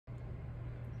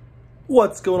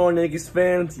What's going on, Yankees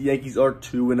fans? Yankees are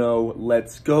 2-0.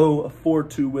 Let's go. A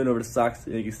 4-2 win over the Sox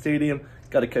at Yankee Stadium.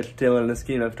 Got to catch a tail end in this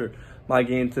game after my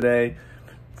game today.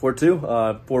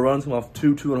 4-2. 4 runs, off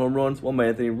 2 2-run home runs. One by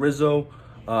Anthony Rizzo.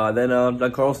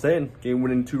 Then Carl Stanton,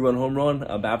 game-winning 2-run home run.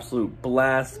 Absolute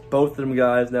blast. Both of them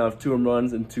guys now have 2 home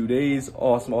runs in 2 days.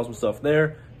 Awesome stuff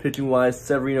there. Pitching-wise,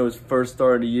 Severino's first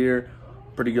start of the year.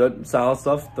 Pretty good. Solid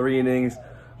stuff. 3 innings.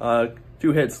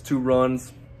 2 hits, 2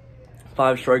 runs.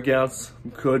 5 strikeouts.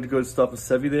 Good stuff with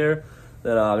Sevy there.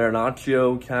 Then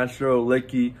Garnacho, Castro,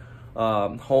 Licky,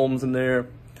 Holmes in there.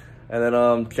 And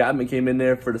then Chapman came in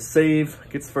there for the save.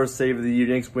 Gets the first save of the year.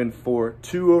 Yankees win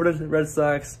 4-2 over the Red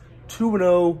Sox.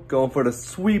 2-0. Going for the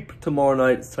sweep tomorrow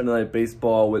night. Sunday Night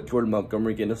Baseball with Jordan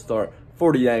Montgomery getting a start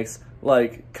for the Yanks.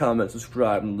 Like, comment,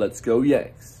 subscribe, and let's go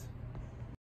Yanks.